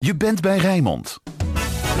Je bent bij Rijnmond.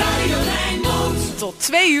 Radio Rijnmond. Tot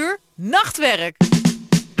 2 uur, Nachtwerk.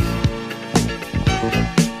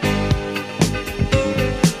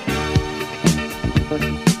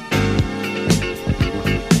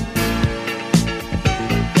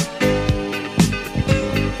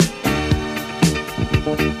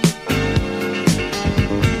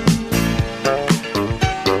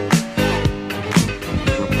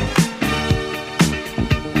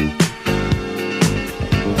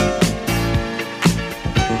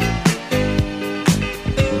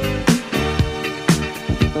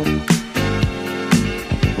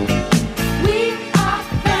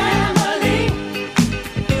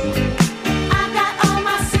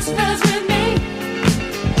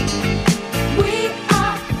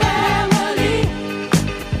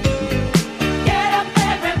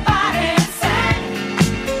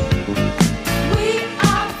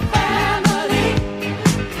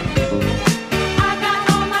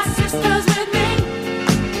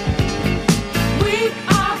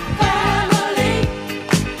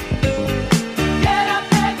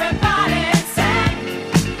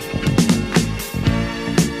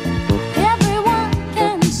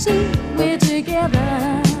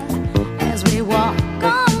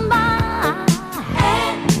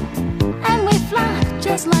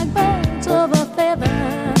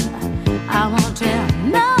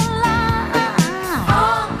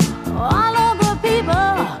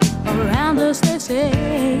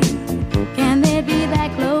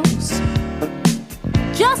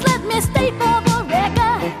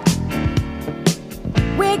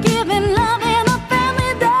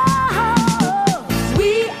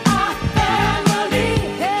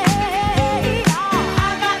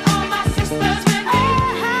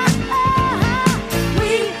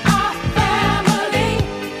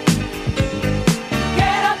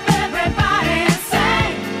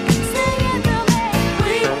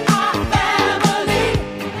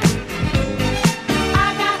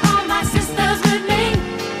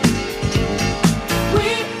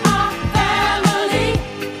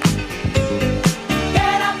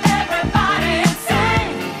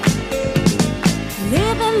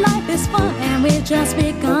 Just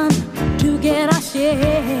begun to get our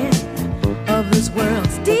share of this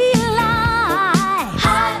world's delight.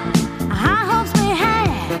 High hopes we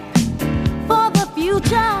have for the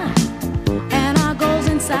future and our goals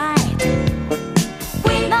in sight.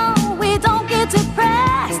 We know we don't get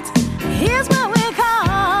depressed. Here's what we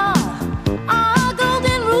call our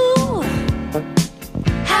golden rule.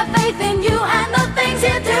 Have faith in you and the things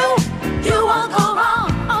you do. You won't go wrong.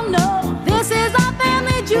 Oh no, this is our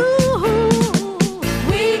family jewel.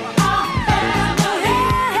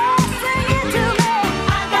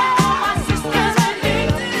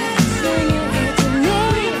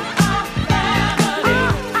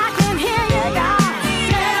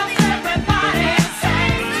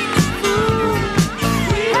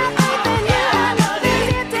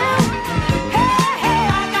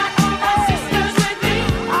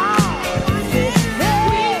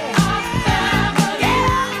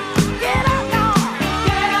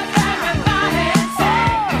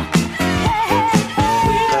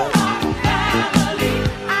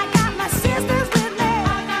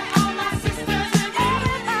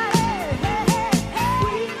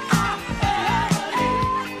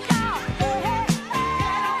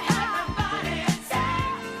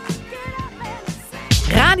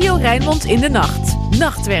 Radio Rijnmond in de nacht.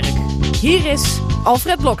 Nachtwerk. Hier is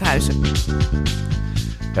Alfred Blokhuizen.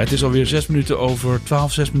 Ja, het is alweer 6 minuten over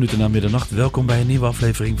 12, 6 minuten na middernacht. Welkom bij een nieuwe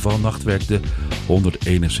aflevering van Nachtwerk, de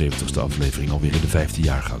 171ste aflevering, alweer in de 15e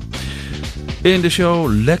jaargang. In de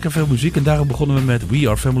show lekker veel muziek en daarom begonnen we met We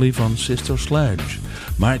Are Family van Sister Sledge.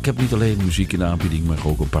 Maar ik heb niet alleen muziek in de aanbieding, maar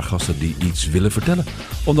ook een paar gasten die iets willen vertellen.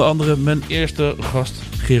 Onder andere mijn eerste gast,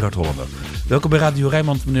 Gerard Hollander. Welkom bij Radio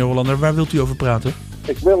Rijnmond, meneer Hollander. Waar wilt u over praten?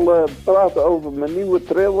 Ik wil praten over mijn nieuwe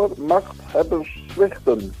trailer, Machthebbers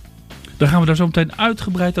Zwichten. Daar gaan we daar zo meteen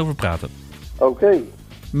uitgebreid over praten. Oké.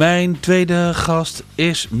 Mijn tweede gast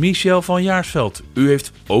is Michel van Jaarsveld. U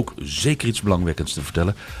heeft ook zeker iets belangwekkends te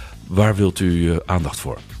vertellen. Waar wilt u aandacht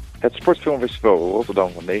voor? Het Sportfilmfestival Rotterdam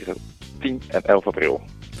van 9, 10 en 11 april.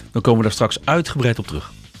 Dan komen we daar straks uitgebreid op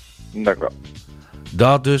terug. Dank u wel.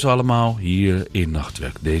 Dat dus allemaal hier in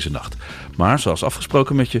Nachtwerk, deze nacht. Maar zoals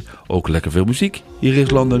afgesproken met je, ook lekker veel muziek. Hier is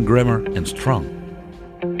London Grammar en Strong.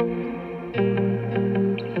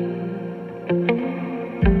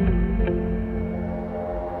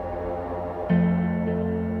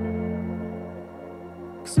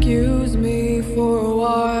 Excuse me for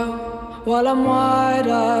a while I'm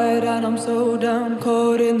wide-eyed and I'm so down,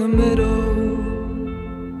 caught in the middle.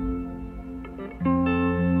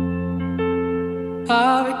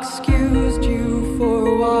 I've excused you for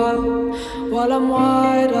a while I'm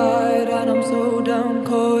wide-eyed and I'm so down,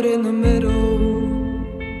 caught in the middle.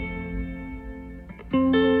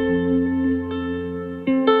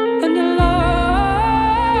 And a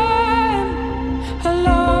line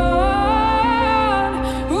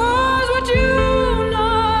was what you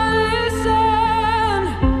not listen.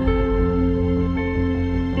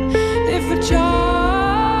 If a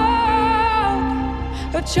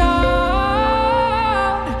child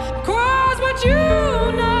cries what you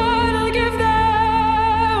not give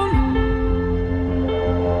them.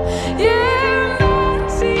 Yeah, man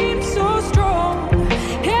seems so strong.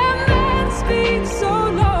 Yeah, man speaks so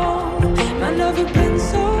long. Man never been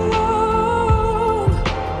so long.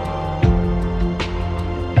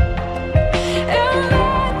 Yeah,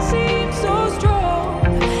 man seems so strong.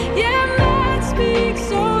 Yeah, man speaks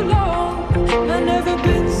so long. Man never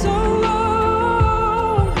been so long.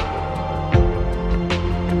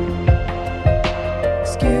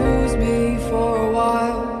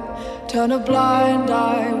 Turn a blind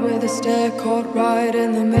eye with a stare caught right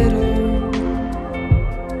in the middle.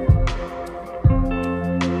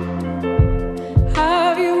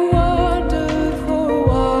 Have you wondered for a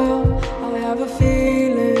while? I have a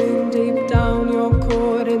feeling deep down you're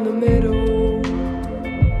caught in the middle.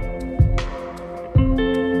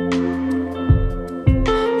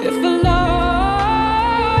 If a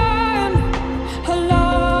line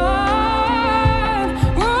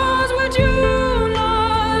was what you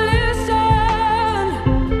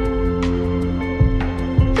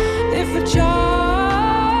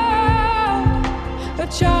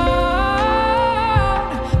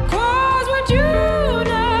child cause what you know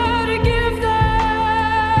to give them.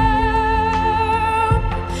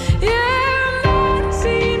 Yeah, man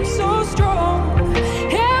seems so strong.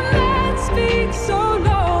 Yeah, man speaks so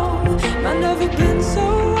long. Man never been so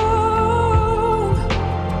long.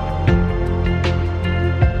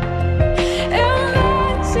 Yeah,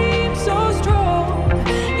 man seems so strong.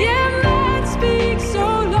 Yeah, man speaks so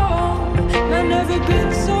long. Man never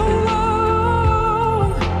been so long.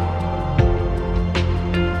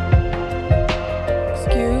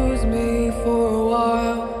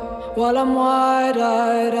 While I'm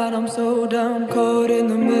wide-eyed and I'm so down, caught in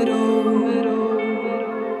the middle.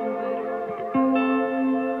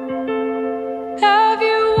 Have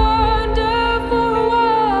you wondered for a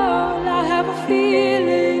while? I have a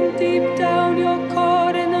feeling deep down you're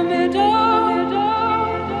caught in the middle.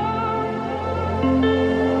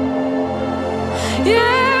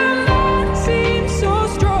 Yeah, man seems so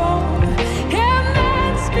strong. Yeah,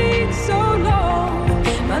 man speaks so long.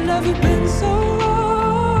 Man never been so long.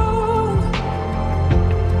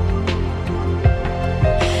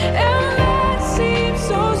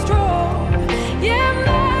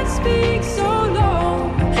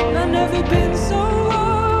 Been so long.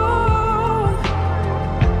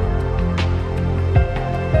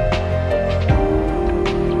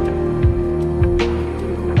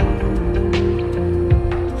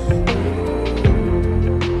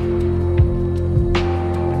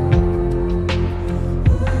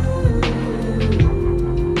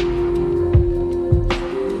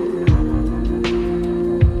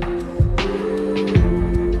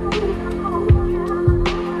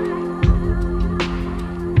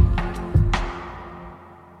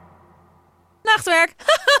 Nachtwerk.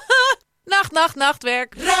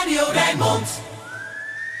 Nachtwerk. Radio Rijnmond.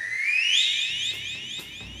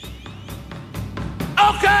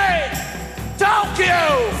 Okay,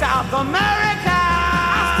 Tokyo, South America,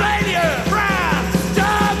 Australia, France,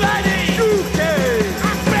 Germany, UK,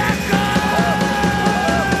 America.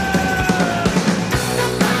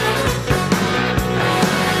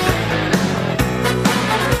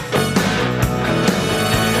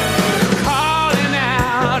 Calling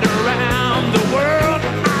out around the world,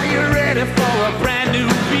 are you ready for a brand new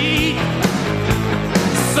beat?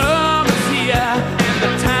 Summer's here and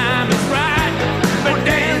the time is right. We're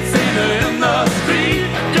dancing in the street,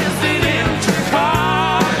 dancing in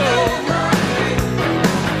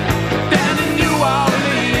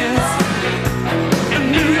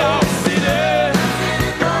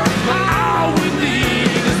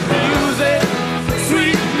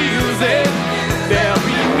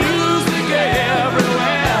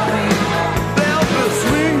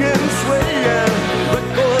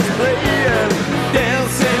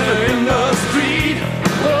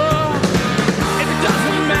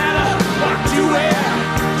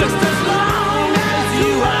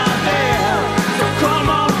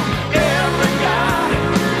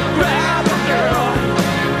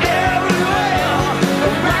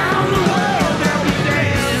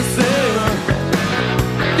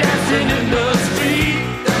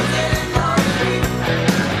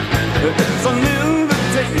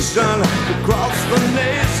invitation across the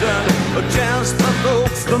nation, a chance for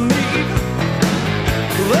folks to meet.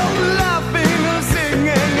 They'll be laughing and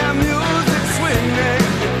singing and music swinging,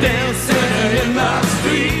 dancing in the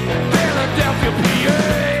street, Philadelphia, PA.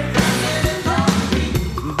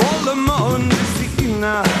 Baltimore,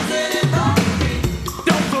 Messina.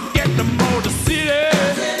 Don't forget the Motor City.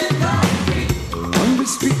 On the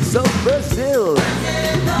streets of Brazil.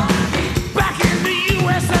 Back in the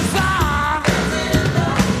USSR.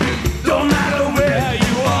 Don't matter where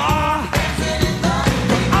you are.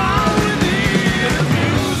 All we need is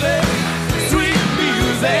music, sweet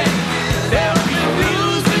music. There'll be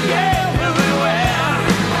music everywhere.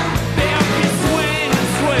 There'll be swinging,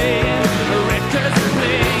 swaying, the records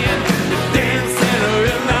playing, dancing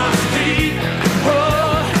in the street.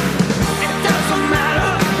 Oh, it doesn't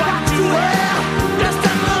matter what you wear, just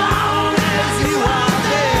as long as you are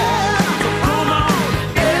there. So come on,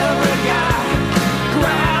 every guy,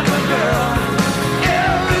 grab a girl.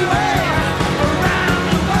 Everywhere around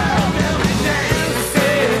the world, they'll be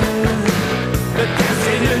dancing. They're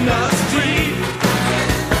dancing in the street.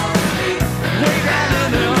 Way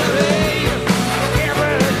down in LA,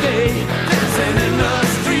 every day, dancing in the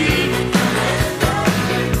street.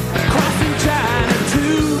 Crossing China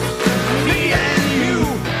too, me and you,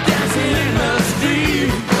 dancing in the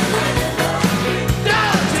street.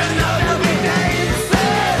 Don't you know they'll be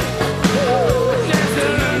dancing,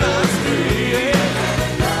 dancing in the street?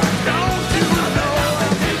 Don't you know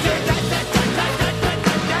they'll be dancing,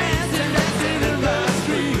 dancing in the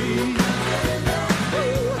street?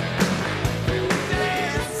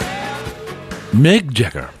 Mick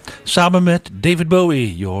Jagger. Samen met David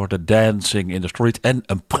Bowie. Je hoorde Dancing in the Street. En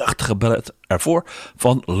een prachtige ballad ervoor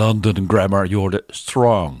van London Grammar. Je hoorde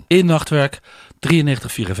Strong. In Nachtwerk 93.4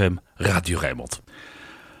 FM Radio Rijnmond.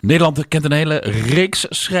 Nederland kent een hele reeks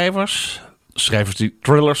schrijvers. Schrijvers die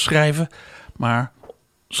thrillers schrijven. Maar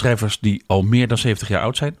schrijvers die al meer dan 70 jaar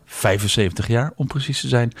oud zijn. 75 jaar om precies te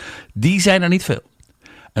zijn. Die zijn er niet veel.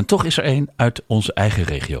 En toch is er één uit onze eigen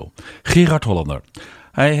regio. Gerard Hollander.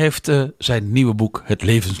 Hij heeft zijn nieuwe boek Het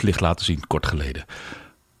Levenslicht laten zien kort geleden.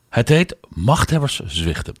 Het heet Machthebbers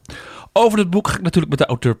zwichten. Over dit boek ga ik natuurlijk met de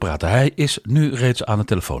auteur praten. Hij is nu reeds aan de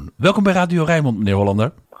telefoon. Welkom bij Radio Rijnmond, meneer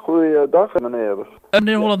Hollander. Goeiedag, meneer.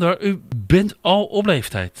 Meneer Hollander, u bent al op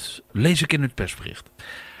leeftijd. Lees ik in het persbericht.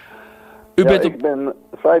 U bent op... Ik ben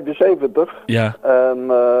 75 Ja, en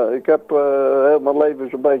ik heb heel mijn leven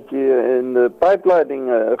zo'n beetje in de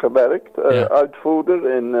pijpleiding gewerkt. Ja. Uitvoerder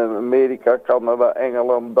in Amerika, Canada,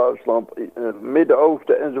 Engeland, Duitsland,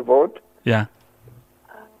 Midden-Oosten enzovoort. ja,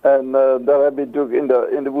 En daar heb je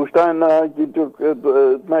natuurlijk in de woestijn had je natuurlijk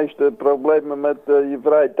het meeste problemen met je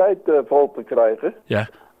vrije tijd vol te krijgen. ja,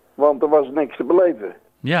 Want er was niks te beleven.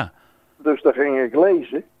 ja, Dus daar ging ik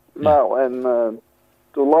lezen. Nou, en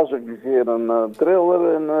toen las ik een keer een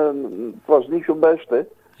thriller en het was niet zo best, hè.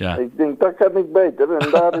 ja, Ik denk, dat kan ik beter.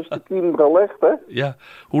 En daar is de kiem gelegd, hè. ja.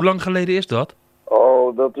 Hoe lang geleden is dat?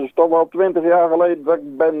 Oh, dat is toch wel 20 jaar geleden dat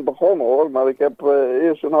ik ben begonnen, hoor. Maar ik heb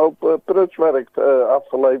eerst een hoop prutswerk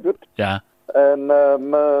afgeleverd. Ja, En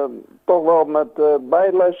me toch wel met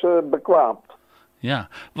bijlessen bekwaamd. ja.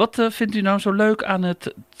 Wat vindt u nou zo leuk aan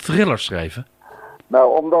het thriller schrijven?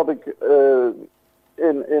 Nou, omdat ik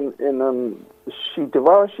in een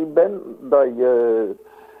situatie ben dat je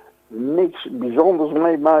niks bijzonders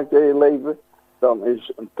meemaakt in je leven, dan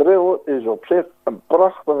is een thriller is op zich een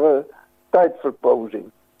prachtige tijdverpozing.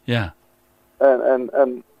 Ja,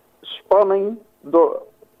 En spanning door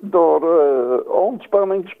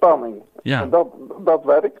ontspanning, spanning. ja. En dat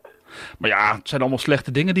werkt. Maar ja, het zijn allemaal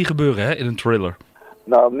slechte dingen die gebeuren hè, in een thriller.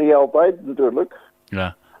 Nou, niet altijd natuurlijk.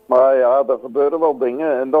 Ja. Maar ja, er gebeuren wel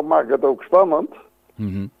dingen en dat maakt het ook spannend.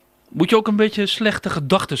 Mhm. Moet je ook een beetje slechte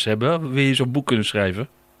gedachten hebben, wil je zo'n boek kunnen schrijven?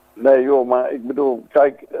 Nee joh, maar ik bedoel,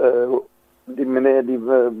 kijk, die meneer die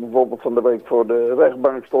bijvoorbeeld van de week voor de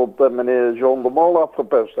rechtbank stond en meneer John de Mol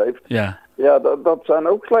afgeperst heeft. Ja, Ja, dat zijn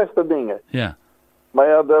ook slechte dingen. ja. Maar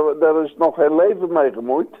ja, daar is nog geen leven mee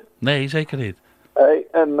gemoeid. Nee, zeker niet. Hey,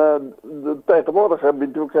 en tegenwoordig heb je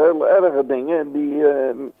natuurlijk heel erge dingen die,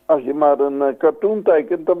 als je maar een cartoon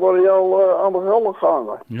tekent, dan word je al aan de galg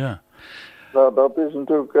gehangen. Ja, Nou, dat is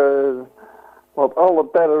natuurlijk, want alle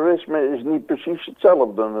terrorisme is niet precies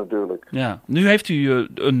hetzelfde natuurlijk. ja. Nu heeft u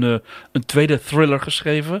een tweede thriller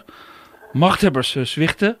geschreven. Machthebbers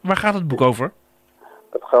zwichten. Waar gaat het boek over?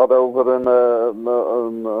 Het gaat over een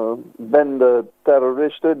bende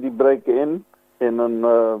terroristen die breken in een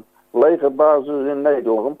legerbasis in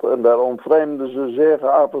Nederland. En daar ontvreemden ze zeer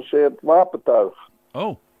geavanceerd wapentuig.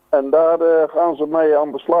 Oh, En daar gaan ze mee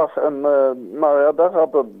aan de slag. En nou ja,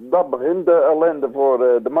 dat begint de ellende voor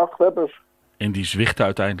de machthebbers. En die zwichten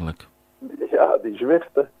uiteindelijk. Ja, die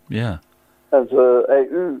zwichten. Ja. En de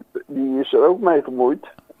EU, die is er ook mee gemoeid.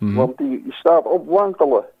 Want die staat op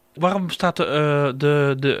wankelen. Waarom staat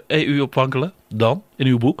de EU op wankelen dan, in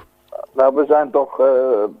uw boek? Nou, we zijn toch,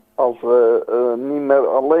 als we niet meer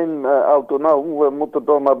alleen autonoom, we moeten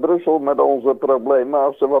toch naar Brussel met onze problemen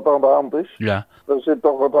als er wat aan de hand is. Ja. Er zit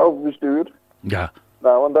toch wat hoofdbestuur. Ja.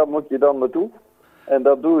 Nou, en daar moet je dan naartoe. En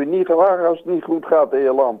dat doe je niet graag als het niet goed gaat in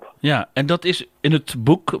je land. Ja, en dat is in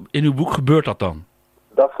uw boek gebeurt dat dan?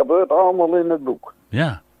 Dat gebeurt allemaal in het boek.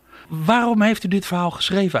 Ja. Waarom heeft u dit verhaal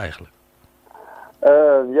geschreven eigenlijk?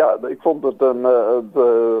 Ja, ik vond het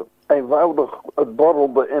eenvoudig. Het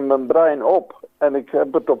borrelde in mijn brein op. En ik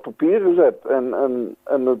heb het op papier gezet. En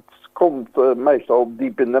het komt meestal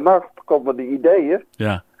diep in de nacht. Komen die ideeën.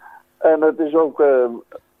 Ja. En het is ook een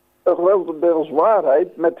grotendeels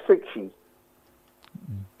waarheid met fictie.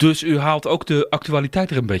 Dus u haalt ook de actualiteit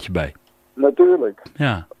er een beetje bij? Natuurlijk.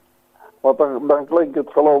 Ja. Want dan klinkt het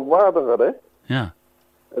geloofwaardiger, hè? Ja.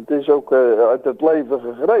 Het is ook uit het leven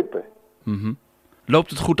gegrepen. Loopt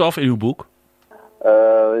het goed af in uw boek?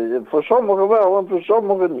 Voor sommigen wel en voor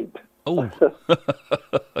sommigen niet. Oh.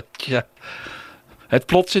 Ja. Het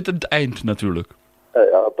plot zit aan het eind natuurlijk.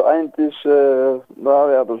 Ja, het eind is,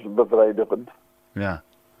 nou ja, dat is bevredigend. Ja.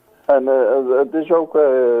 En het is ook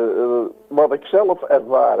wat ik zelf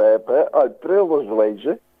ervaren heb, hè, uit thrillers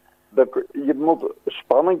lezen. Je moet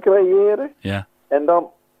spanning creëren Ja. en dan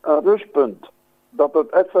een rustpunt. Dat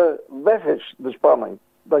het even weg is, de spanning.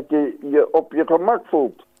 Dat je je op je gemak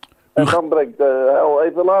voelt. En dan breekt de hel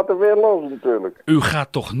even later weer los natuurlijk. U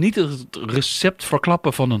gaat toch niet het recept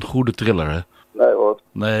verklappen van een goede thriller, hè? Nee hoor.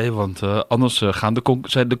 Nee, want anders gaan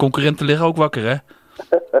zijn de concurrenten liggen ook wakker, hè?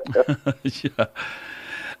 Ja.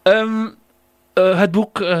 Het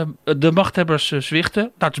boek De Machthebbers Zwichten.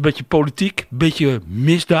 Nou, het is een beetje politiek, een beetje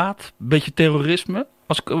misdaad, een beetje terrorisme.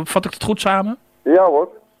 Vat ik het goed samen? Ja hoor,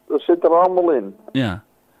 dat zit er allemaal in. Ja.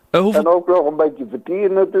 En ook nog een beetje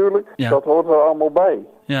vertier natuurlijk. Ja. Dat hoort er allemaal bij.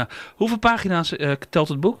 Ja. Hoeveel pagina's telt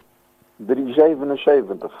het boek?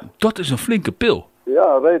 377. Dat is een flinke pil.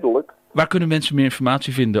 Ja, redelijk. Waar kunnen mensen meer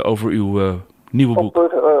informatie vinden over uw nieuwe boek?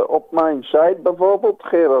 Op mijn site bijvoorbeeld,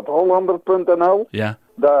 gerardhollander.nl. Ja.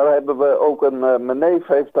 Daar hebben we ook mijn neef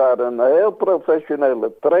heeft daar een heel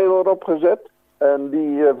professionele trailer op gezet. En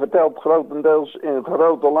die vertelt grotendeels in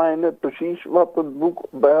grote lijnen precies wat het boek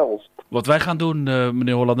behelst. Wat wij gaan doen,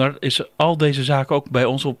 meneer Hollander, is al deze zaken ook bij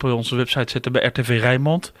ons op onze website zetten bij RTV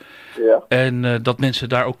Rijnmond. Ja. En dat mensen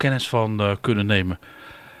daar ook kennis van kunnen nemen.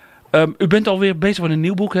 U bent alweer bezig met een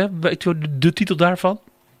nieuw boek, hè? Weet u de titel daarvan?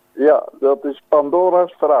 Ja, dat is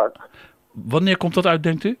Pandora's Wraak. Wanneer komt dat uit,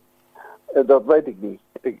 denkt u? Dat weet ik niet.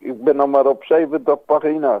 Ik ben nog maar op 70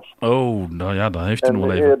 pagina's. Oh, nou ja, dan heeft u En nog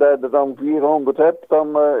wel wanneer even. je er dan 400 hebt, dan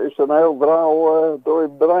is er een heel verhaal door je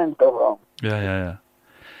brein gegaan. Ja.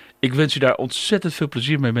 Ik wens u daar ontzettend veel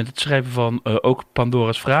plezier mee met het schrijven van ook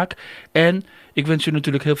Pandora's Wraak. En ik wens u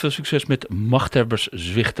natuurlijk heel veel succes met Machthebbers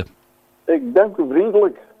Zwichten. Ik dank u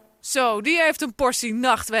vriendelijk. Zo, die heeft een portie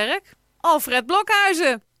nachtwerk. Alfred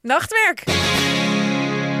Blokhuizen, nachtwerk.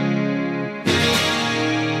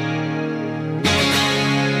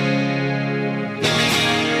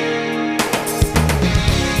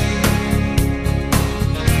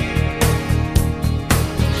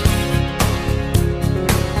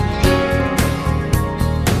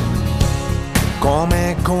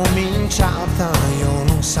 Com'è cominciata io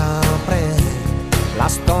non saprei, la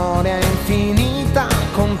storia è infinita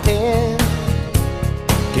con te,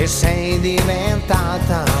 che sei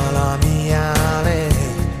diventata la mia lei,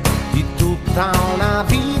 di tutta una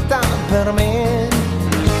vita per me.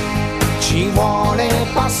 Ci vuole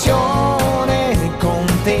passione con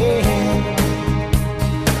te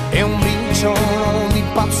e un briciolo di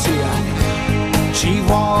pazzia, ci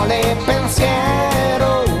vuole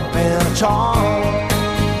pensiero, perciò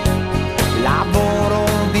lavoro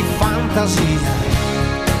di fantasia.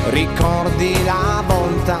 Ricordi la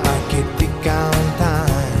volta che ti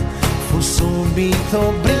cantai, fu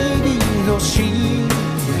subito brivido, sì.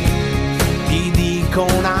 Ti dico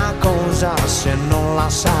una cosa se non la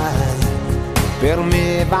sai, per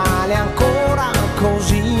me vale ancora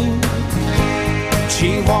così.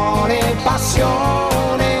 Ci vuole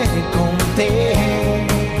passione con te,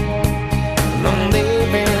 non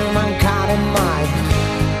deve mancare mai.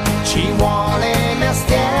 Ci vuole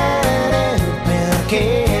mestiere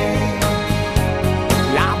perché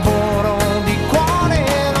lavoro di cuore,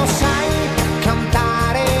 lo sai,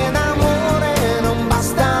 cantare d'amore non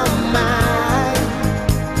basta mai,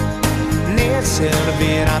 ne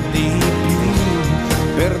servirà di più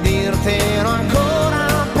per dirtelo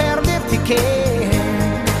ancora, per dirti che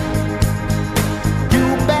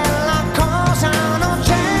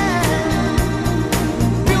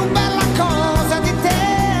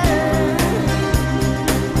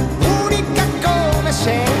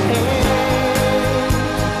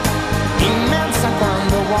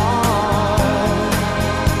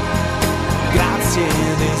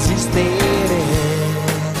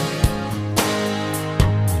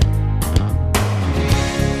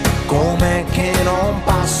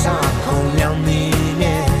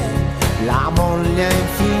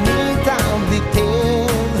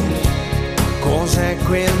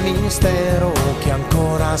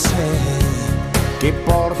sé che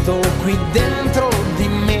porto qui dentro di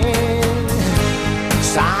me.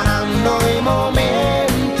 Saranno i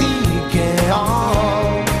momenti che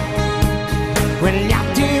ho, quegli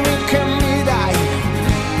attimi che mi dai,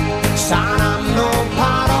 saranno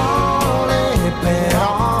parole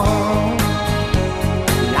però.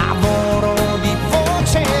 Lavoro di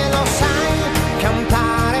voce, lo sai,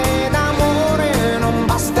 cantare d'amore non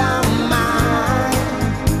basta mai,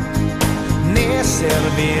 ne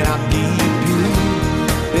servirà di più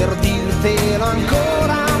per dirtelo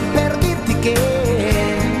ancora, per dirti che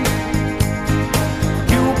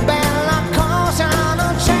più bella cosa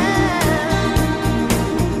non c'è,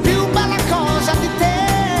 più bella cosa di te,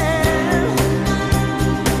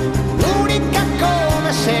 unica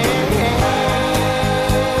come sei,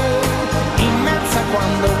 immensa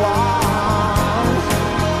quando vuoi,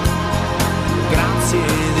 grazie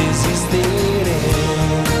ad esistere.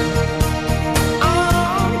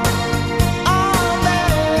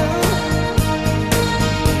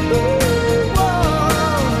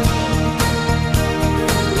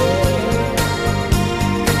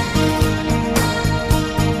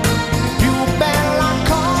 Più bella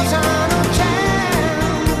cosa non c'è,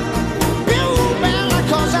 più bella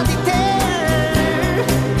cosa di te,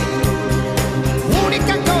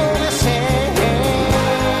 unica come sei,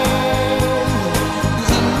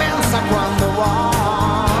 immensa quando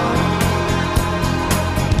vuoi,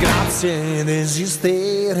 grazie ad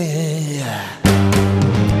esistere.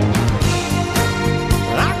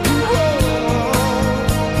 Rock and roll,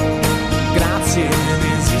 grazie ad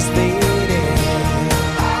esistere.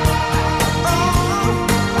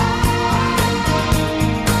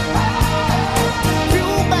 Più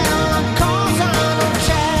bella cosa non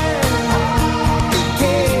c'è di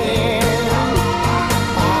te,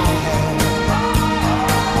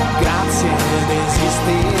 grazie ad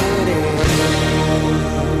esistere.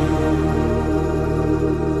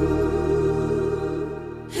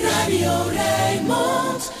 Radio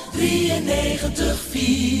Rijnmond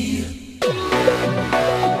 93.4.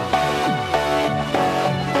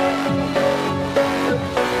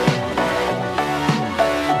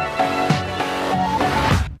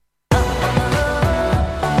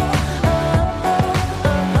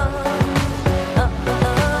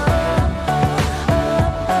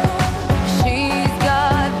 She's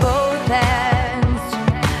got both hands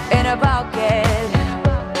in her pocket,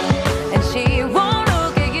 and she won't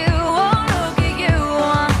look at you, won't look at you.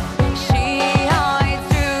 She hides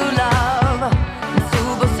true love in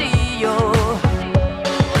superstition.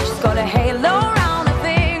 She's got a halo around her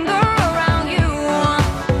finger, around you.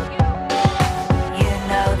 You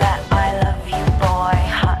know that I love you, boy,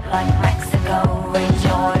 hot like Mexico.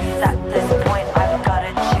 Rejoice at this point, I've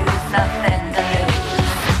gotta choose, nothing to lose.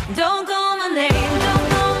 Don't call my name, don't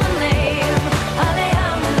call my name,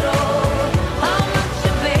 Alejandro. I'm not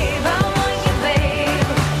your babe, I want you, babe,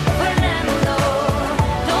 Fernando.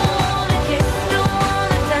 Don't wanna kiss, don't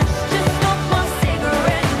wanna touch, just smoke my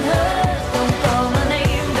cigarette and hush. Don't call my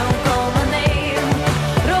name, don't call my name,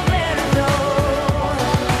 Roberto,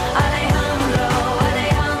 Alejandro,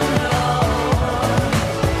 Alejandro.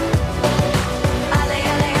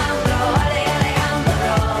 Alejandro,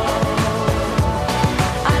 Alejandro.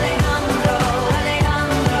 Alejandro,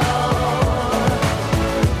 Alejandro.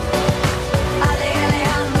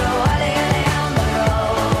 Alejandro.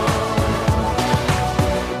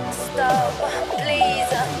 Stop,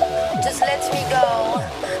 please, just let me go.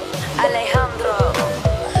 Alejandro,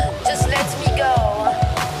 just let me go.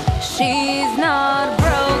 She's not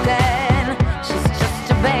broken, she's just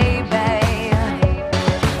a baby.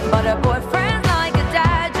 But her boyfriend's like a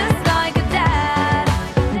dad, just like a dad.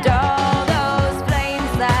 And all those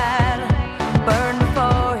flames that burn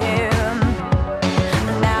for him,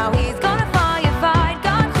 now he's gonna firefight,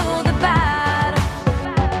 gonna cool the bad.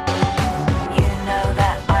 You know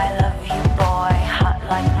that I love you, boy, hot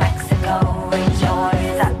like Mexico. Rejoice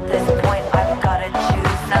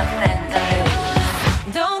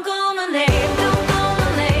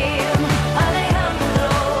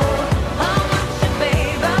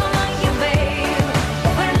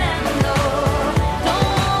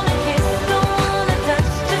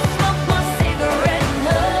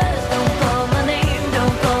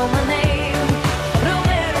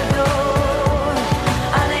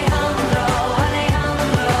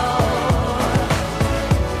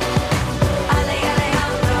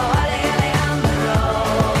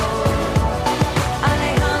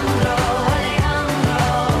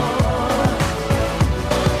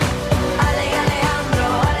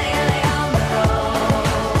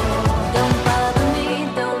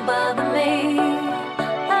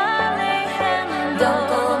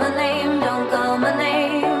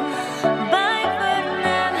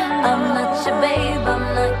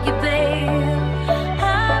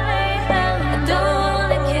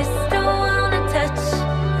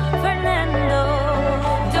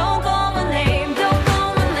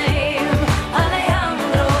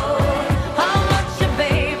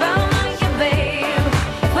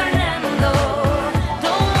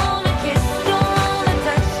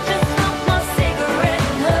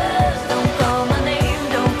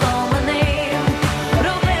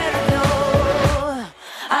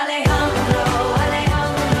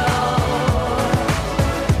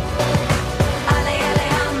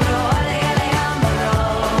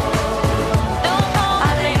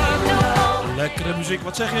muziek.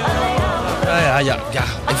 Wat zeg je? Ja.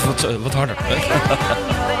 Even wat harder.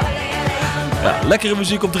 Ja, lekkere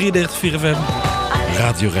muziek op 93.4 FM.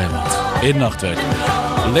 Radio Rijnmond. In Nachtwerk.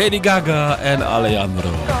 Lady Gaga en Alejandro.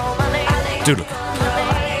 Tuurlijk.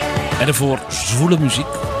 En daarvoor zwoele muziek.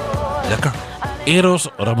 Lekker. Eros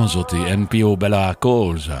Ramazzotti en Pio Bella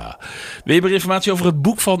Cosa. Wil je meer informatie over het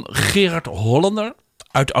boek van Gerard Hollander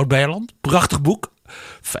uit Oud-Beierland? Prachtig boek.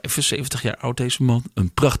 75 jaar oud deze man.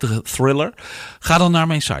 Een prachtige thriller. Ga dan naar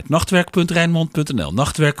mijn site. nachtwerk.rijnmond.nl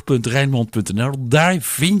nachtwerk.rijnmond.nl. Daar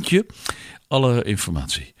vind je alle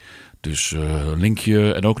informatie. Dus een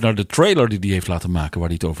linkje en ook naar de trailer die hij heeft laten maken waar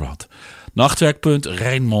hij het over had.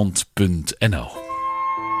 nachtwerk.rijnmond.nl.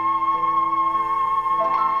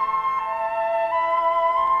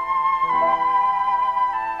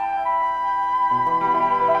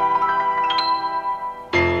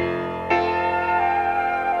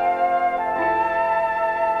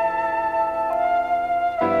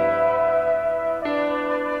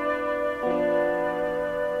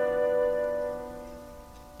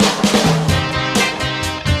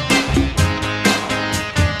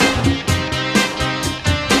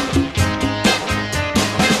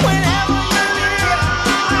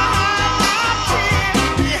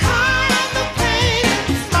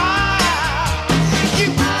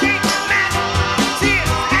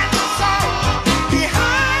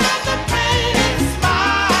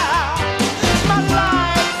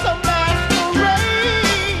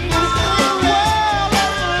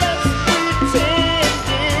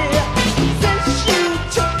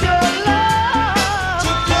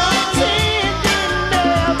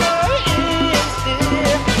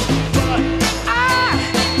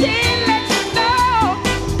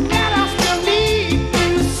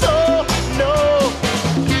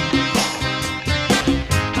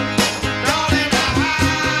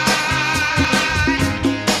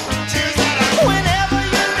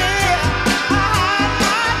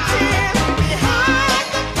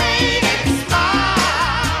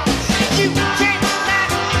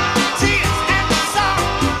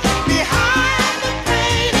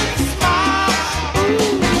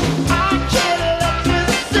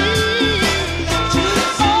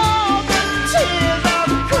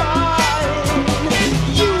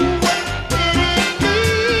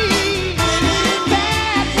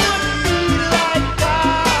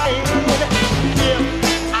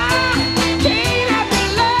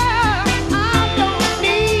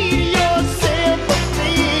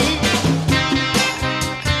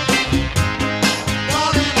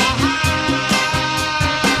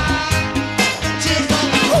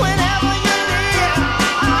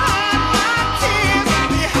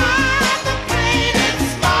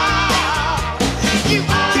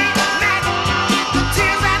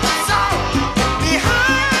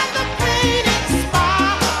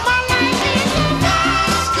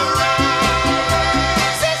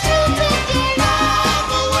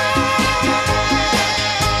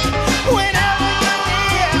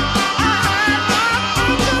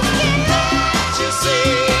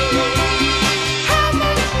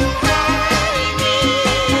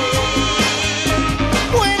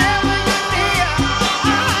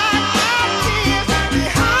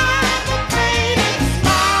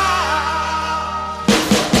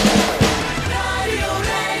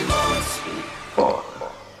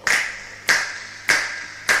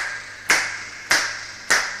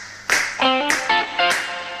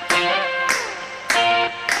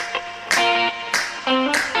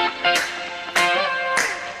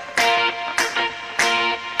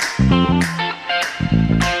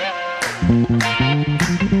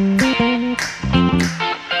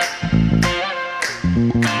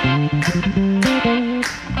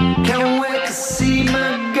 Can't wait to see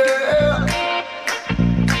my girl.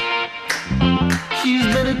 She's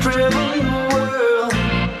been traveling the world.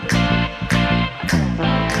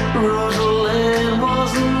 Rosalind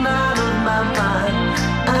was the night of my mind.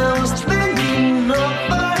 I was thinking of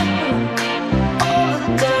her all the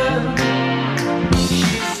time.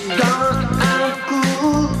 She's dark and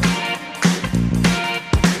cool.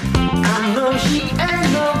 I know she ain't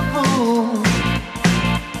no fool.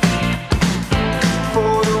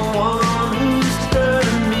 For the one who's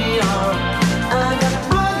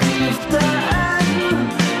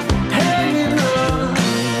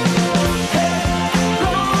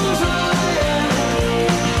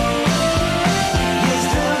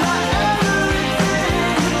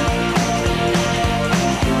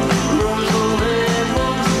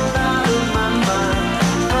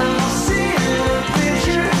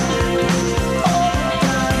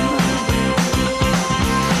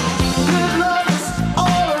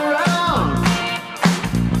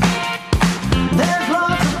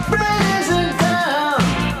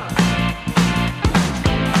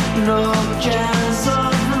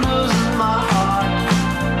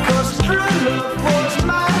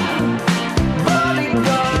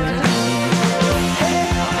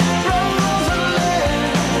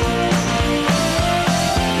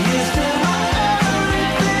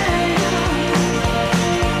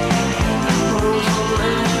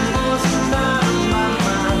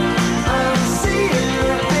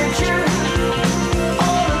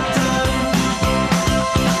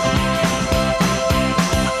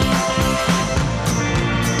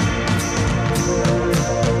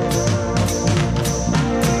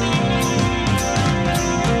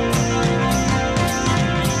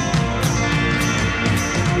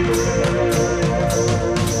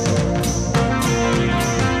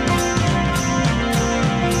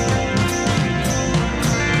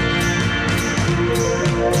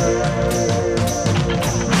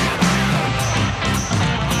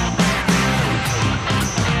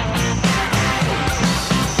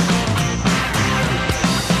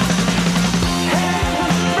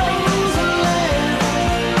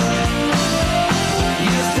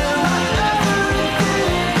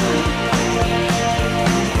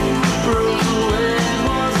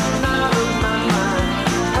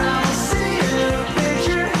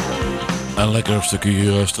Een lekker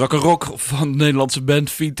stukje strakke rock van de Nederlandse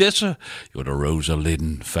band Vitesse. Je hoorde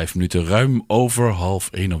Rosalind. 5 minuten ruim over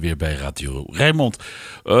 12:30 alweer bij Radio Rijnmond.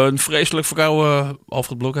 Een vreselijk verkouden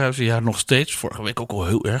Alfred Blokhuizen. Ja, nog steeds. Vorige week ook al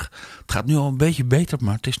heel erg. Het gaat nu al een beetje beter,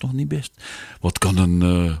 maar het is nog niet best. Wat kan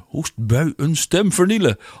een hoestbui een stem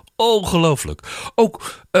vernielen? Ongelooflijk. Ook,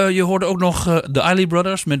 je hoorde ook nog de Isley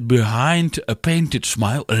Brothers met Behind a Painted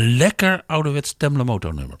Smile. Een lekker ouderwets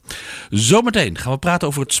Temlamoto nummer. Zometeen gaan we praten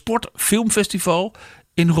over het Sportfilmfestival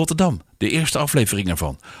in Rotterdam. De eerste aflevering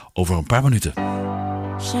ervan. Over een paar minuten.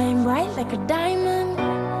 Shine bright like a diamond.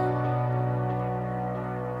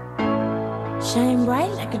 Shine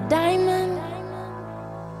bright like a diamond.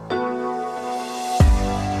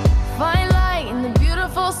 Fine light in the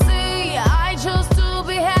beautiful sea. I chose to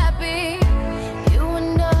be happy. You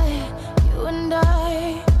and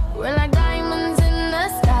I, we're like diamonds in the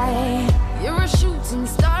sky. You're a shooting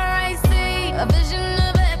star, I see, a vision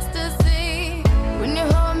of ecstasy. When you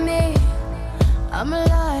hold me, I'm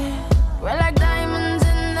alive. We're like diamonds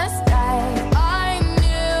in the sky. I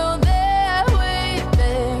knew that we'd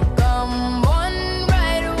become one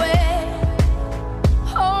right away.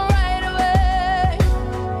 Oh, right away.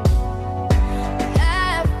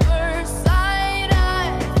 At first sight,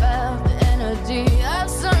 I felt the energy of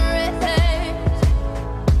sun rays.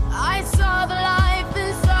 I saw the life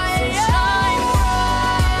inside you. Shine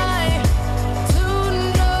bright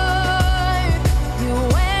tonight. You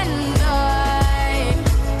and I,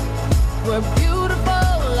 we're beautiful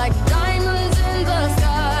like diamonds in the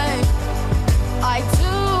sky. I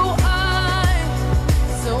too, I'm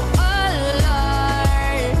so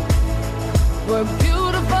alive. We're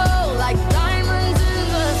beautiful like diamonds in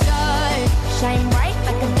the sky. Shine bright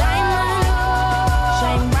like a diamond.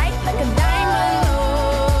 Shine bright like a diamond.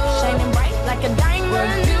 Shining bright like a diamond.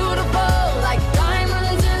 We're beautiful like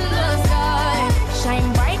diamonds in the sky. Shine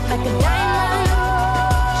bright like a diamond.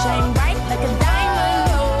 Shine bright like a diamond.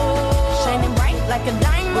 Shining bright like a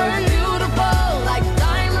diamond. We're beautiful like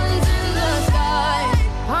diamonds in the sky.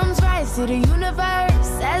 Palms rise to the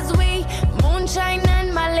universe as we moonshine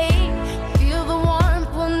and Malay. Feel the warmth,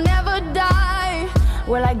 we'll never die.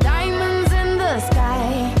 We're like diamonds in the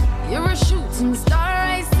sky. You're a shooting star,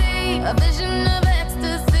 I see, a vision of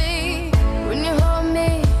ecstasy. When you hold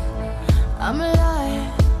me, I'm alive.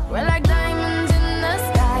 We're like diamonds in the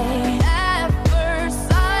sky. At first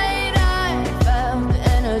sight, I felt the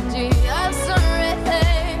energy of sun rays.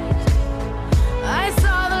 I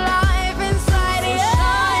saw the life inside you.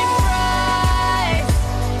 Shine bright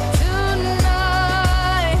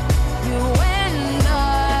tonight. You and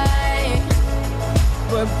I,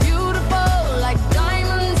 we're beautiful like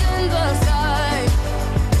diamonds in the sky.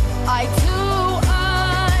 I too,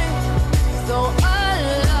 I'm so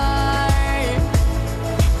alive.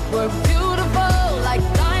 We're beautiful like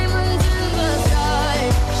diamonds in the sky.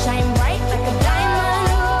 Shine bright like a diamond.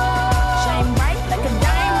 Shine bright like a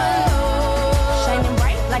diamond. Shining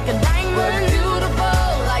bright like a diamond. We're beautiful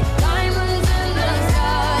like diamonds in the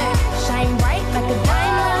sky. Shine bright like a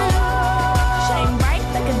diamond. Shine bright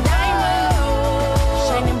like a diamond.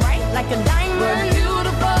 Shining bright like a diamond. We're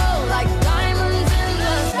beautiful like diamonds in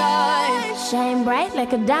the sky. Shine bright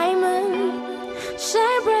like a diamond.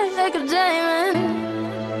 Shine bright like a diamond.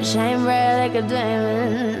 Shine bright like a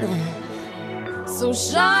diamond. So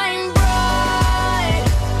shine bright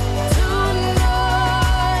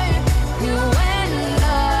tonight. You and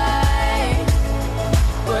I,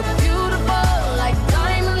 we're beautiful like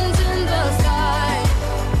diamonds in the sky.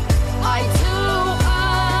 I too,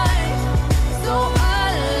 I'm so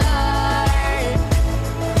alive.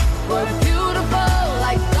 We're beautiful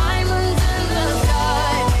like diamonds in the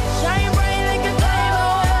sky. Shine bright like a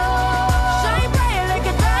diamond. Shine bright like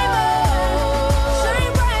a diamond.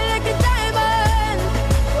 Shine bright like a diamond.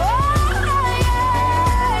 Oh yeah.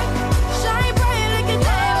 Shine bright like a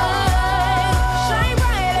diamond. Shine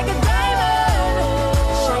bright like a diamond.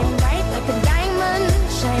 Shine bright like a diamond.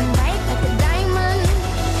 Shine bright like a diamond.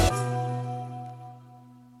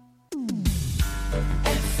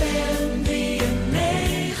 FM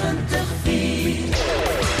 93.4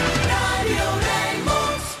 Radio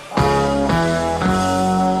Rijnmond.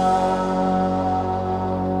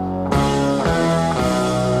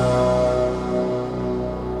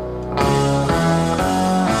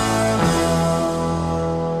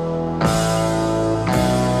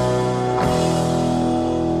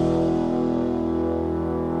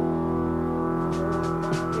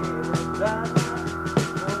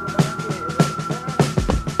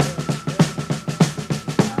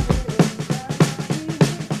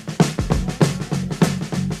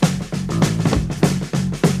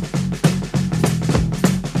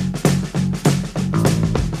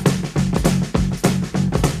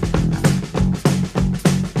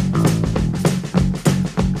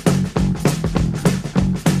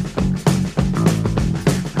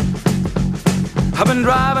 been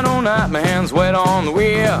driving all night, my hands wet on the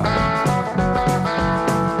wheel.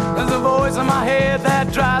 There's a voice in my head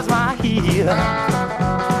that drives my heel.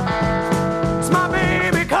 It's my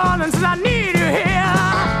baby calling, says I need you here.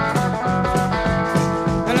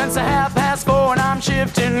 And it's 4:30 and I'm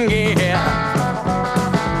shifting gear.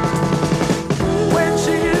 When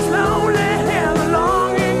she's lonely and the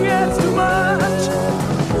longing gets too much,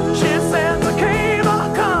 she sends a cable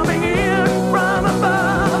coming in from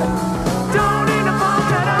above. Don't need a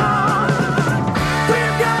phone at all.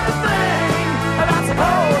 We've got a thing that's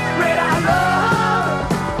called red eye love.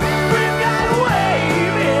 We've got a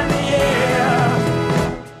wave in the air.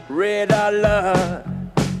 Red eye love.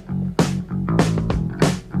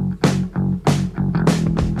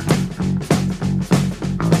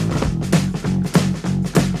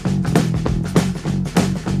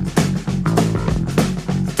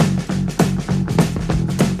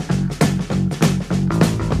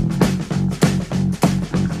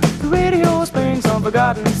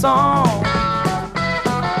 Forgotten song.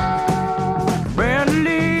 Brand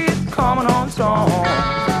Lee's coming on strong.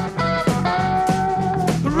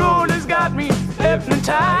 The road has got me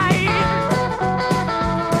hypnotized,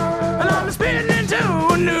 and I'm spinning into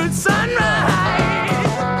a new sunrise.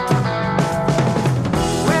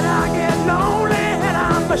 When I get lonely and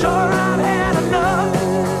I'm sure I've had enough,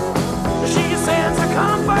 she sends a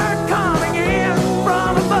comfort coming in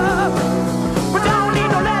from above. We don't need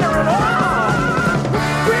no letter at all.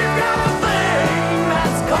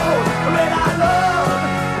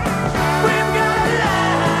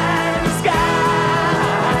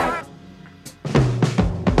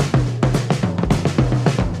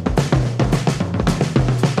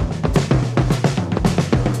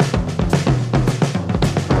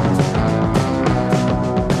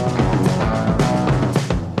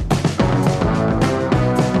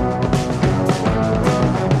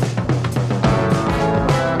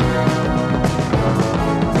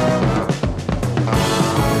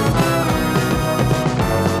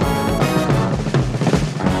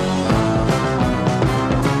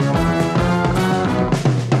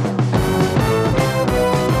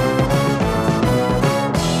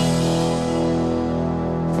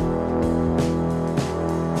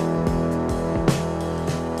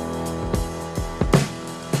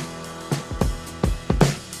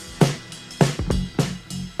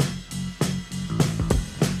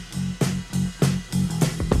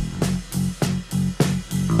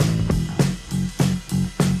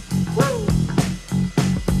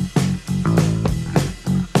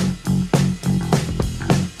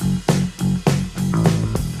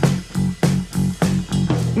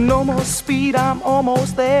 No more speed, I'm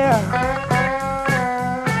almost there.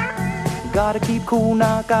 Gotta keep cool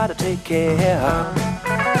now, gotta take care.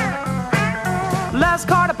 Last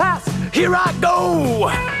car to pass, here I go.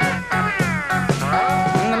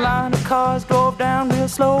 And the line of cars drove down real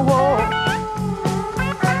slow.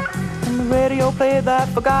 And the radio played that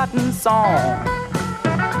forgotten song.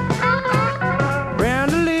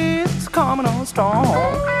 Brenda Lee's coming on strong.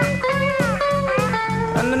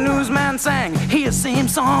 And the newsman sang his same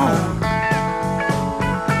song.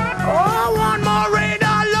 Oh, one more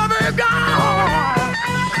radar lover gone.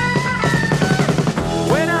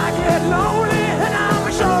 When I get lonely and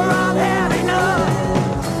I'm sure I've had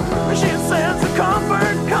enough, she sends the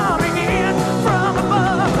comfort coming in from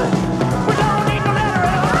above. We don't need no letter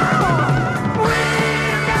at all.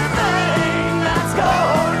 We've got a thing that's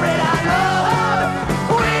called red eye love.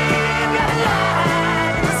 We've got a light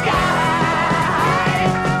in the sky.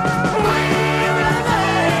 We've got a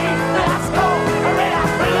thing that's called red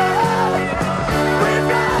eye love. We've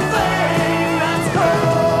got a thing that's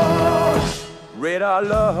called red eye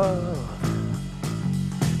love.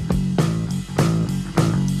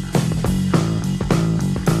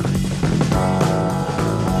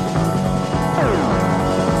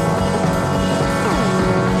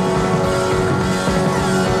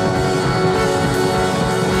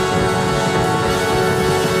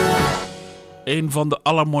 Een van de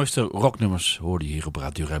allermooiste rocknummers hoorde je hier op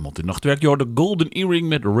Radio Rijnmond in Nachtwerk. Je hoorde Golden Earring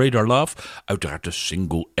met Radar Love. Uiteraard de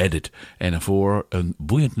single edit. En daarvoor een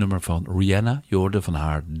boeiend nummer van Rihanna. Je hoorde van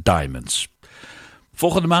haar Diamonds.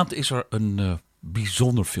 Volgende maand is er een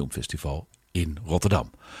bijzonder filmfestival in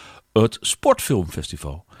Rotterdam. Het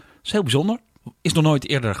Sportfilmfestival. Dat is heel bijzonder. Is nog nooit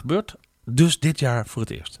eerder gebeurd. Dus dit jaar voor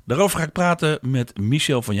het eerst. Daarover ga ik praten met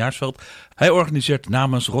Michel van Jaarsveld. Hij organiseert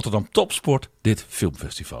namens Rotterdam Topsport dit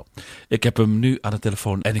filmfestival. Ik heb hem nu aan de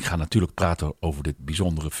telefoon en ik ga natuurlijk praten over dit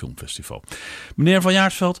bijzondere filmfestival. Meneer van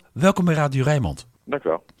Jaarsveld, welkom bij Radio Rijnmond. Dank u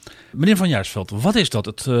wel. Meneer van Jaarsveld, wat is dat,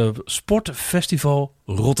 het Sportfestival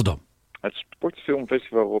Rotterdam? Het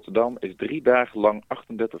Sportfilmfestival Rotterdam is 3 dagen lang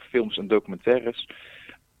 38 films en documentaires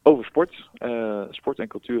over sport. Sport en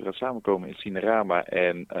cultuur gaan samenkomen in Cinerama.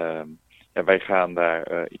 En wij gaan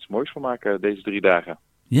daar iets moois van maken deze 3 dagen.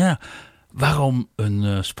 Ja, waarom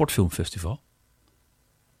een sportfilmfestival?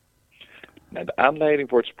 Nou, de aanleiding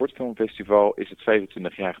voor het Sportfilmfestival is het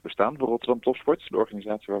 25-jarig bestaan van Rotterdam Topsport, de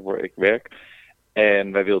organisatie waarvoor ik werk.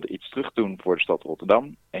 En wij wilden iets terug doen voor de stad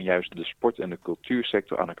Rotterdam en juist de sport- en de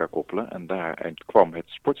cultuursector aan elkaar koppelen. En daaruit kwam het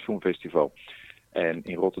Sportfilmfestival. En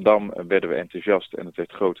in Rotterdam werden we enthousiast en het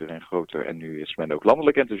werd groter en groter. En nu is men ook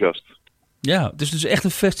landelijk enthousiast. Ja, het is dus echt een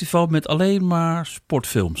festival met alleen maar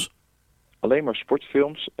sportfilms. Alleen maar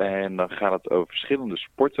sportfilms en dan gaat het over verschillende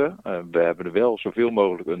sporten. We hebben er wel zoveel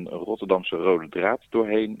mogelijk een Rotterdamse rode draad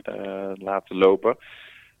doorheen laten lopen.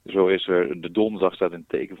 Zo is er de donderdag staat in het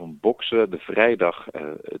teken van boksen, de vrijdag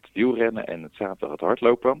het wielrennen en het zaterdag het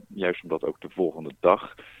hardlopen. Juist omdat ook de volgende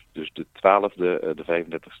dag, dus de 12e, de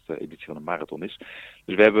 35e editie van de marathon is.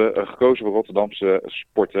 Dus we hebben gekozen voor Rotterdamse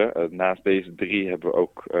sporten. Naast deze 3 hebben we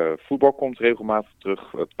ook voetbal komt regelmatig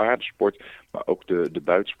terug, paardensport, maar ook de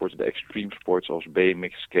buitensporten, de extreme sports zoals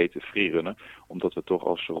BMX, skaten, freerunnen. Omdat we toch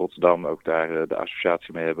als Rotterdam ook daar de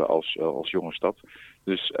associatie mee hebben als jonge stad.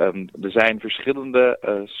 Dus er zijn verschillende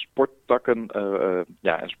sporttakken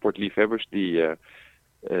en sportliefhebbers die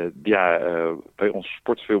bij ons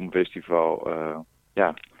sportfilmfestival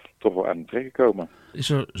toch wel aan het trekken komen. Is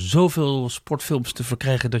er zoveel sportfilms te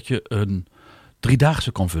verkrijgen dat je een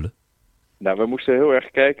 3-daagse kan vullen? Nou, we moesten heel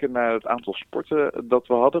erg kijken naar het aantal sporten dat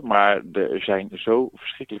we hadden. Maar er zijn zo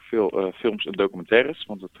verschrikkelijk veel films en documentaires.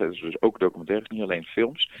 Want het is dus ook documentaires, niet alleen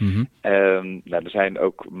films. Mm-hmm. Er zijn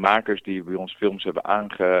ook makers die bij ons films hebben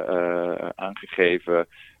aangegeven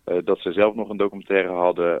dat ze zelf nog een documentaire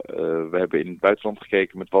hadden. We hebben in het buitenland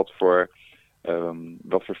gekeken met wat voor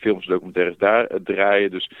films en documentaires daar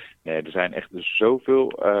draaien. Dus nee, er zijn echt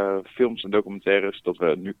zoveel films en documentaires dat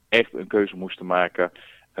we nu echt een keuze moesten maken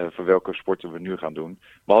voor welke sporten we nu gaan doen.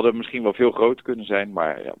 We hadden misschien wel veel groter kunnen zijn,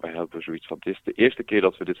 maar wij hebben zoiets van, het is de eerste keer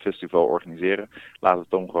dat we dit festival organiseren. Laten we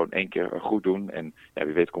het dan gewoon 1 keer goed doen. En wie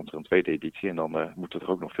weet komt er een 2e editie en dan moeten we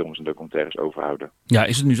er ook nog films en documentaires overhouden. Ja,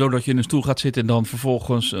 is het nu zo dat je in een stoel gaat zitten en dan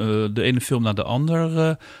vervolgens de ene film naar de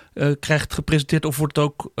ander krijgt gepresenteerd, of wordt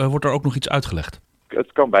er ook nog iets uitgelegd?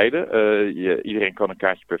 Het kan beide. Iedereen kan een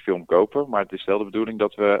kaartje per film kopen, maar het is wel de bedoeling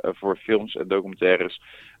dat we voor films en documentaires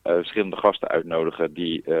verschillende gasten uitnodigen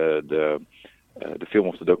die de film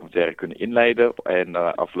of de documentaire kunnen inleiden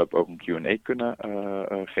en afloop ook een Q&A kunnen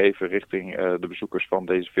geven richting de bezoekers van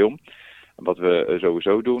deze film. Wat we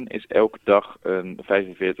sowieso doen is elke dag een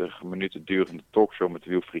 45 minuten durende talkshow met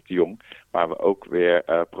Wilfried de Jong, waar we ook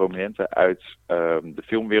weer prominenten uit de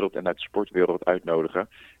filmwereld en uit de sportwereld uitnodigen.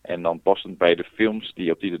 En dan passend bij de films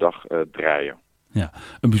die op die dag draaien. Ja,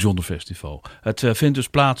 een bijzonder festival. Het vindt dus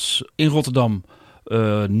plaats in Rotterdam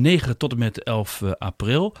 9 tot en met 11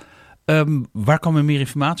 april. Waar kan men meer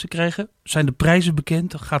informatie krijgen? Zijn de prijzen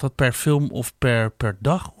bekend? Gaat dat per film of per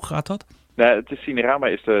dag? Hoe gaat dat? Nou, het is Cinerama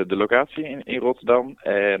is de locatie in Rotterdam.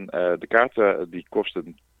 En de kaarten die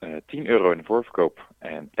kosten €10 in de voorverkoop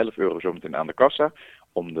en €11 zometeen aan de kassa.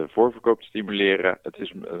 Om de voorverkoop te stimuleren. Het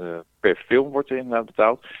is per film wordt er inderdaad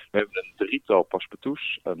betaald. We hebben een 3-tal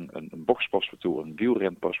paspartouts. Een bokspaspartout, een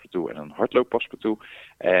wielrenpaspartout en een hardlooppaspartout.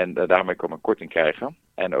 En daarmee kan men korting krijgen.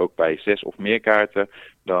 En ook bij 6 of meer kaarten,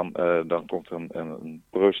 dan komt er een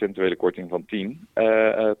procentuele korting van 10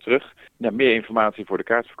 terug. Meer informatie voor de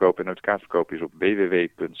kaartverkoop en het kaartverkoop is op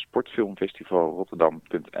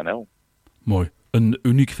www.sportfilmfestivalrotterdam.nl. Mooi. Een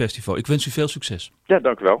uniek festival. Ik wens u veel succes. Ja,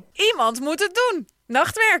 dank u wel. Iemand moet het doen.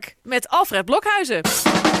 Nachtwerk met Alfred Blokhuizen.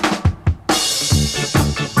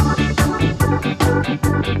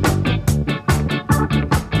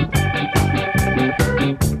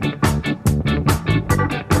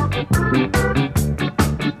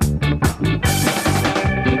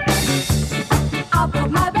 I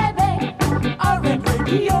bought my baby a red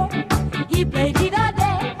radio. He played it all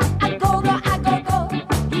day. I go.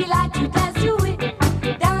 He liked to dance to it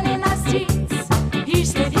down in the streets. He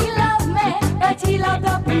said he loved me, but he loved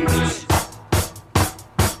the beach.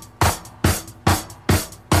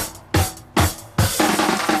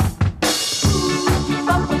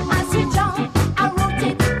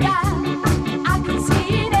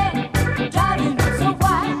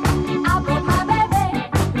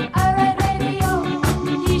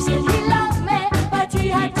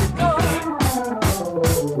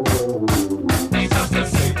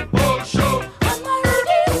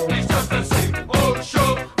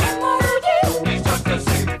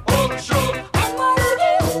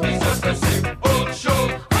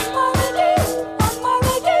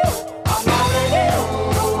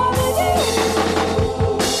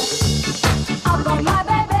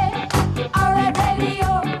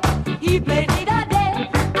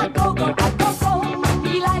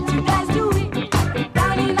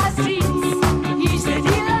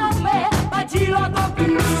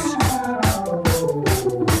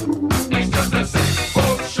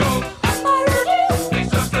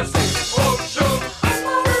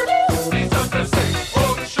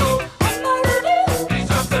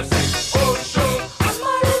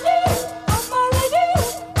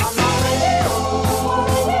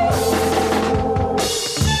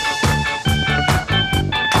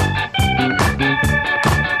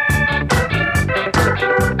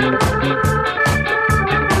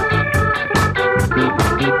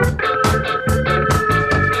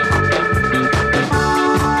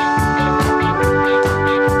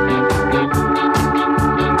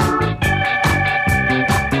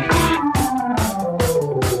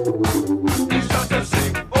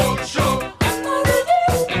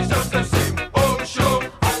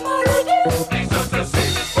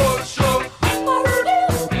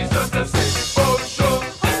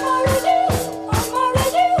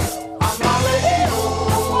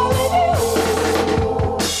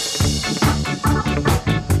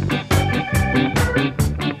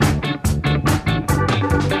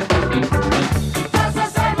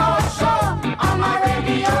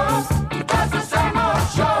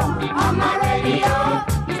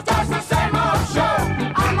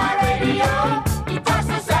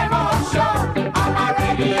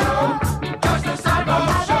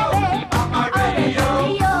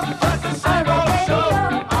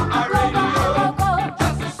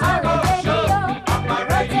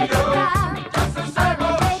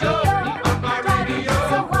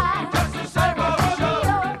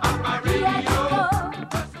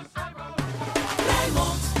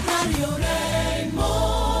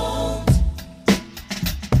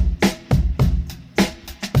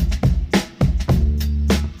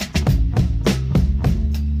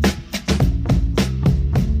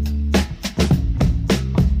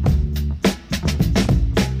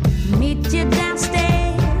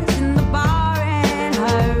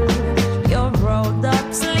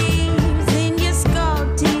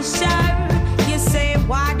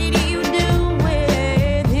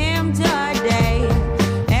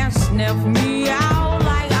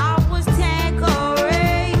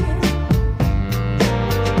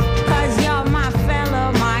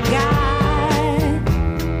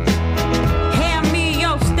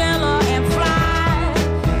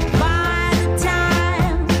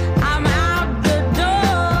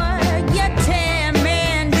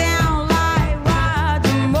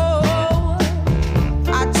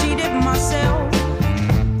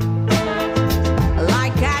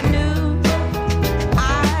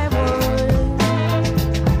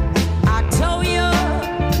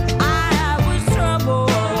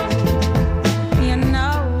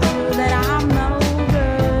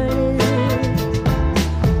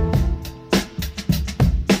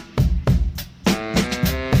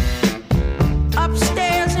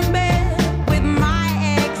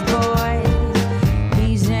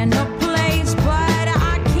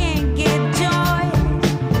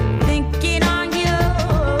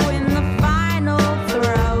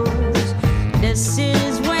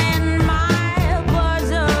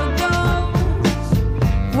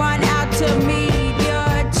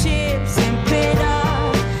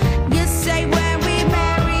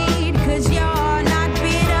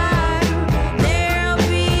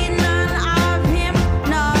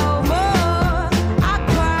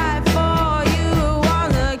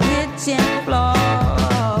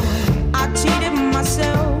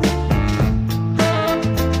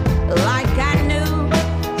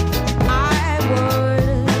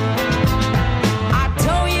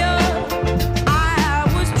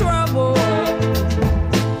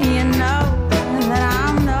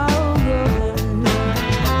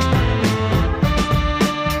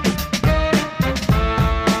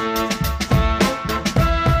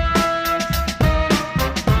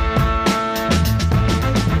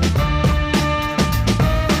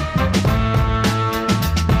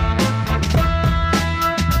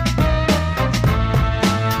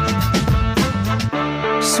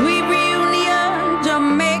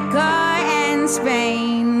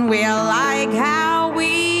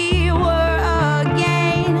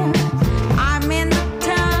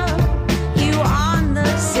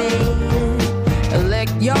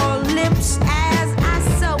 lick your lips as I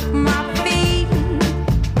soak my feet.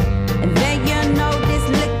 And then you know this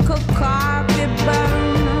liquor carpet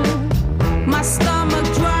burn. My stomach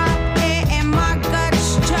drop and my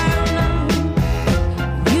guts turn.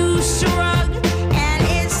 You shrug and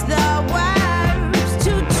it's the words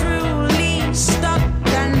to truly stuck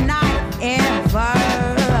the knife ever.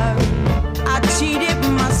 I cheated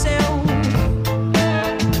myself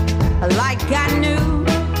like I knew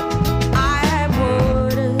I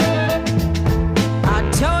would. I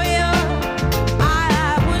told you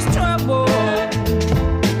I was trouble.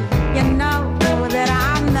 You know that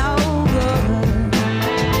I'm no good.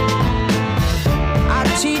 I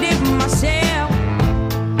cheated myself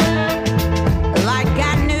like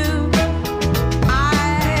I knew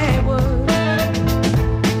I would.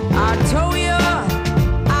 I told you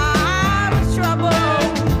I was trouble.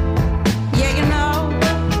 Yeah, you know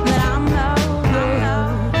that I'm no good.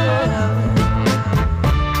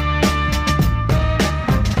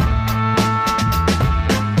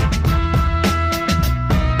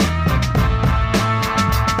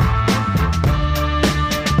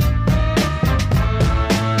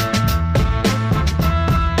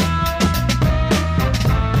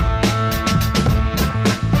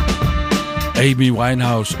 Amy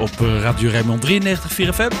Winehouse op Radio Rijnmond 93.4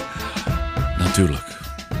 FM. Natuurlijk.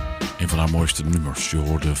 Een van haar mooiste nummers. Je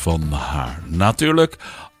hoorde van haar. Natuurlijk.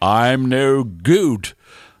 I'm no good.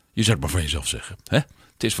 Je zou het maar van jezelf zeggen. Hè?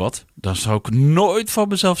 Het is wat. Dan zou ik nooit van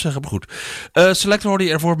mezelf zeggen. Maar goed. Selector hoorde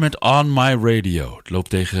je ervoor met On My Radio. Het loopt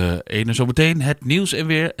tegen 1 zometeen. Het nieuws en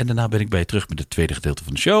weer. En daarna ben ik bij je terug met het tweede gedeelte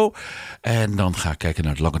van de show. En dan ga ik kijken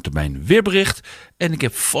naar het lange termijn weerbericht. En ik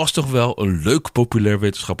heb vast toch wel een leuk populair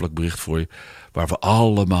wetenschappelijk bericht voor je. Waar we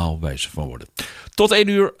allemaal wijzer van worden. Tot 1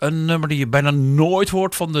 uur. Een nummer die je bijna nooit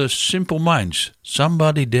hoort van de Simple Minds.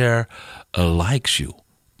 Somebody There Likes You.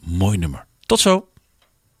 Mooi nummer. Tot zo.